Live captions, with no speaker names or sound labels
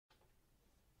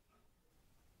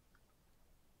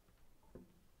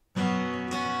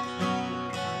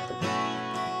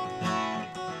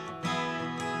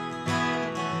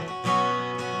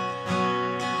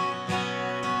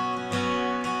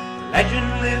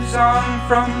Legend lives on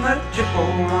from the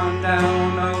Chippewa on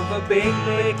down of a big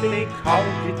lake they call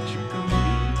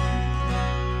Kitchikoomee.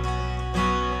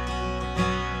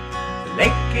 The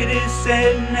lake, it is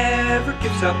said, never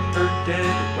gives up her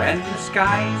dead when the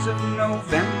skies of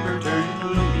November turn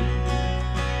gloomy.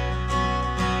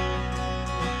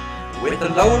 With a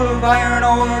load of iron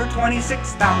ore,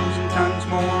 26,000 tons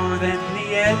more than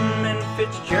the Edmund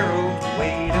Fitzgerald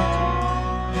weighed up to.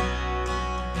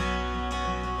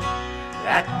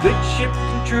 That good ship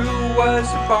and true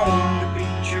was a bone to be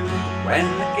chewed when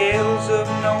the gales of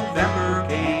November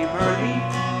came early.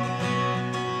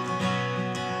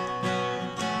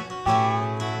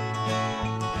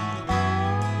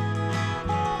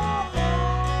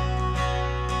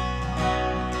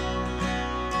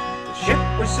 The ship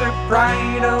was the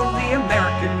pride of the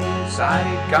American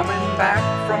side, coming back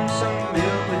from some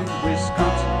mill in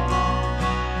Wisconsin.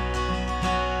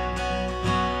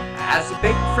 As the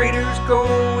big freighters go,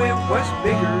 it was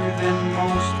bigger than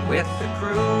most, with the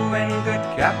crew and good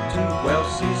captain well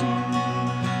seasoned,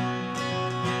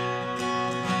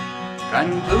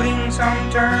 concluding some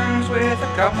terms with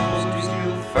a couple of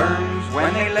steel firms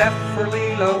when they left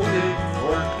fully loaded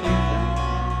for Cleveland.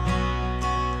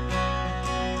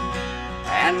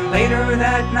 And later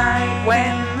that night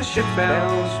when the ship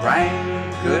bells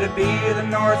rang, could it be the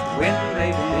north wind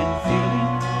they'd been feeling?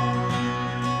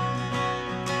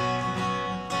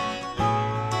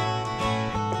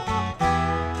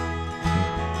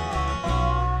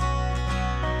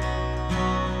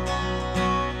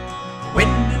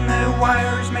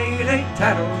 Wires made a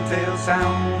tattletale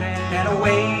sound, and a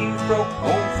wave broke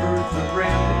over the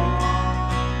railing.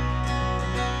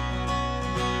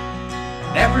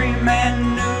 And every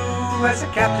man knew, as the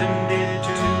captain did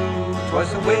too, 'twas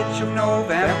the witch of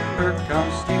November come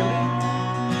stealing.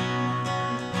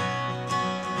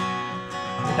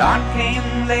 The dawn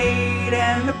came late,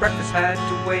 and the breakfast had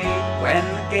to wait when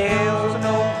the gales of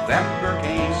November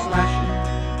came slashing.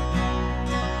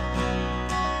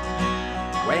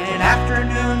 When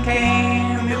afternoon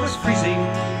came, it was freezing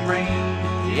rain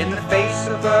in the face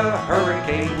of a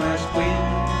hurricane west wind.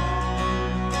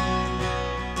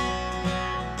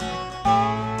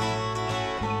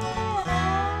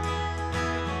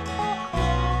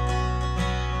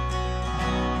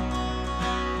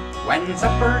 When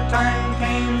supper time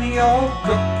came, the old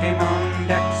cook came on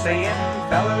deck saying,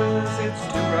 "Fellas, it's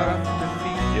too rough to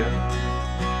feed you."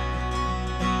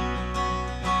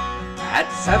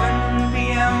 At 7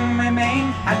 p.m. a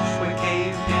main hatchway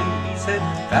caved in. He said,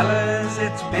 "Fellas,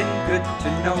 it's been good to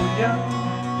know ya."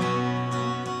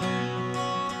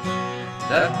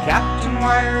 The captain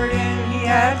wired in, he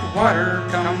had water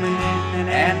coming in,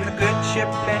 and the good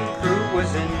ship and crew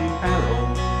was in peril.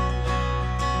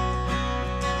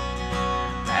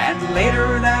 And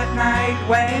later that night,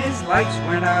 when his lights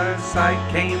went out of sight,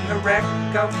 came the wreck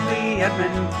of the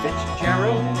Edmund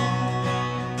Fitzgerald.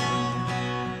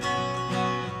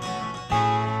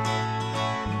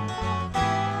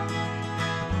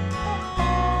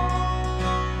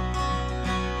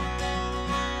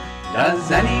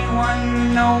 Does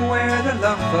anyone know where the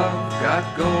love of God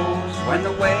goes when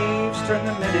the waves turn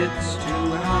the minutes to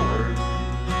hours?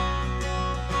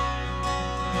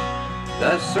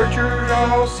 The searchers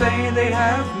all say they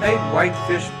have made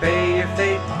Whitefish Bay if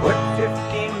they put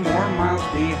 15 more miles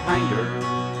behind her.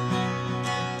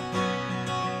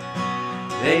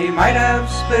 They might have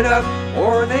split up,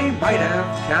 or they might have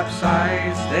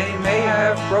capsized. They may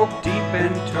have broke deep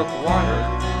and took water.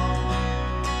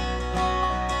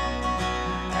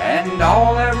 And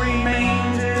all that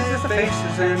remains is the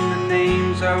faces and the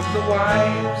names of the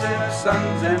wives and the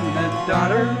sons and the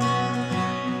daughters.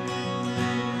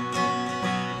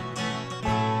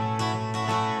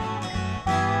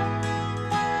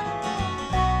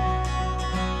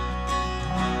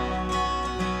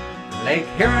 Lake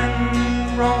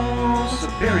Huron rolls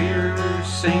Superior,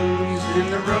 sings in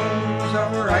the rooms of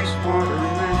her ice-water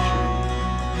mansion.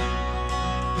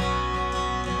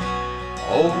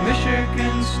 Old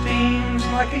Michigan steams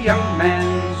like a young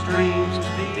man's dreams.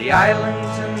 The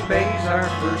islands and bays are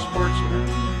for sportsmen.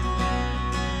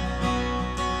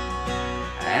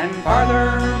 And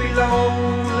farther below,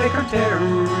 Lake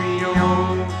Ontario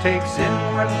takes in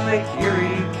what Lake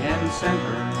Erie can send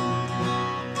her.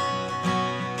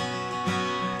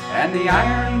 And the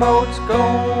iron boats go,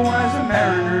 as the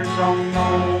mariners all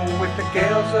know, with the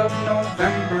gales of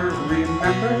November,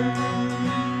 remember.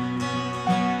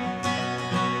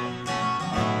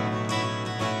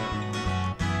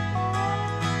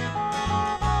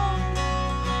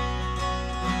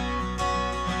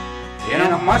 In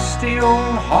a musty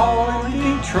old hall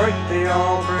in Detroit they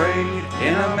all prayed,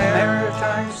 in a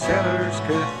maritime sailor's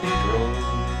cathedral.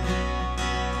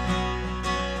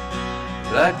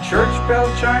 The church bell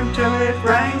chimed till it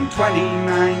rang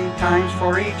 29 times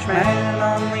for each man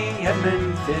on the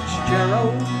Edmund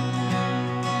Fitzgerald.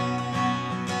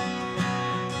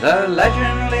 The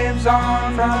legend lives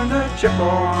on from the Chippewa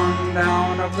on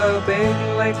down of the big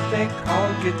lake they call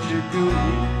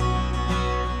Gitchagoonie.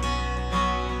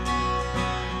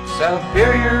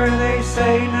 Superior, they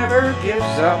say, never gives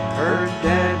up her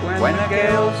dead when the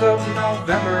gales of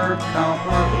November come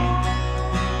early.